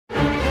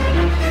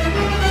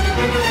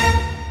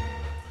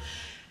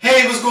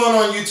what's going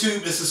on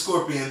YouTube? It's the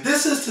Scorpion.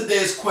 This is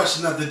today's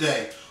question of the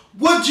day.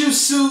 Would you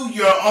sue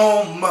your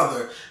own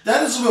mother?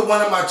 That is what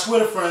one of my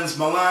Twitter friends,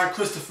 Milan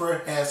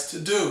Christopher, has to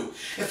do.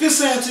 If you're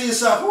saying to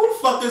yourself, who the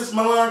fuck is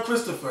Milan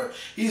Christopher?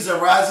 He's a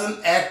rising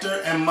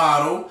actor and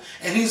model,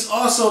 and he's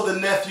also the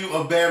nephew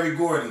of Barry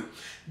Gordy.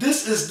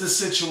 This is the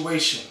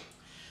situation.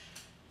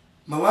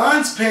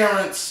 Milan's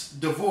parents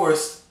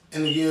divorced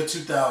in the year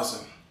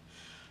 2000.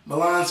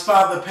 Milan's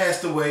father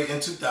passed away in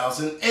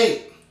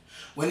 2008.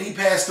 When he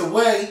passed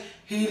away,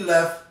 he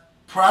left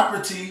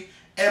property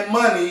and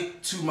money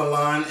to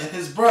Milan and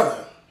his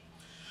brother.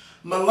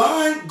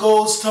 Milan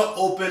goes to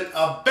open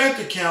a bank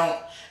account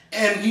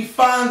and he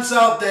finds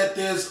out that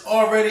there's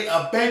already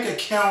a bank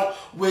account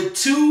with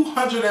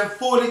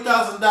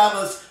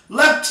 $240,000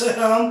 left to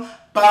him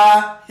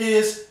by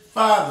his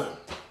father.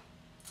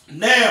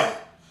 Now,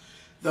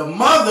 the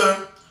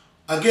mother,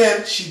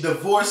 again, she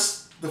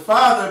divorced the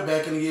father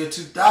back in the year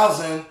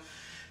 2000,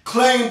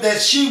 claimed that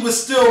she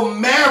was still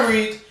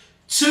married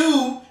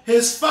to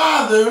his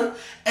father,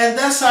 and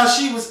that's how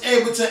she was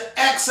able to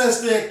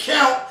access the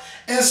account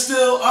and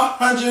steal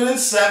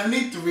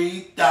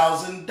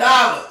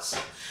 $173,000.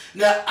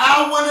 Now,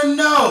 I want to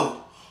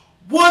know,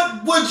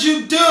 what would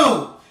you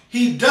do?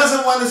 He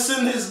doesn't want to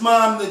send his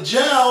mom to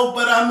jail,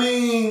 but I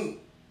mean,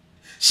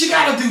 she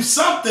got to do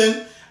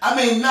something. I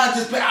mean, not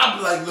just pay. I'll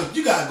be like, look,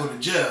 you got to go to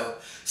jail.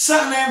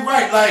 Something ain't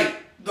right. Like,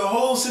 the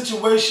whole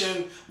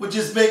situation would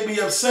just make me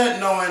upset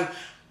knowing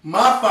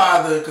my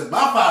father, because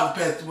my father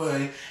passed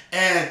away,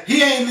 and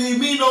he ain't leave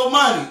me no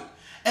money.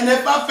 And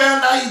if I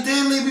found out he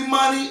did leave me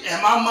money,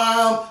 and my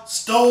mom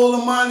stole the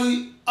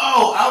money,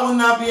 oh, I would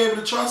not be able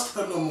to trust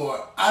her no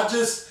more. I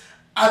just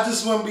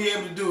wouldn't be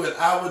able to do it.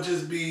 I would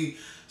just be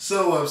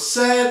so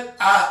upset.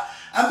 I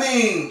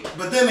mean,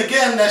 but then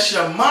again, that's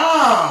your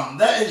mom.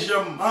 That is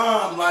your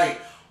mom. Like,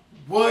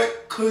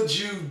 what could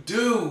you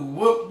do?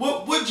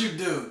 What would you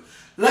do?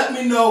 Let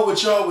me know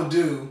what y'all would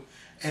do,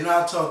 and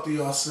I'll talk to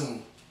y'all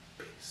soon.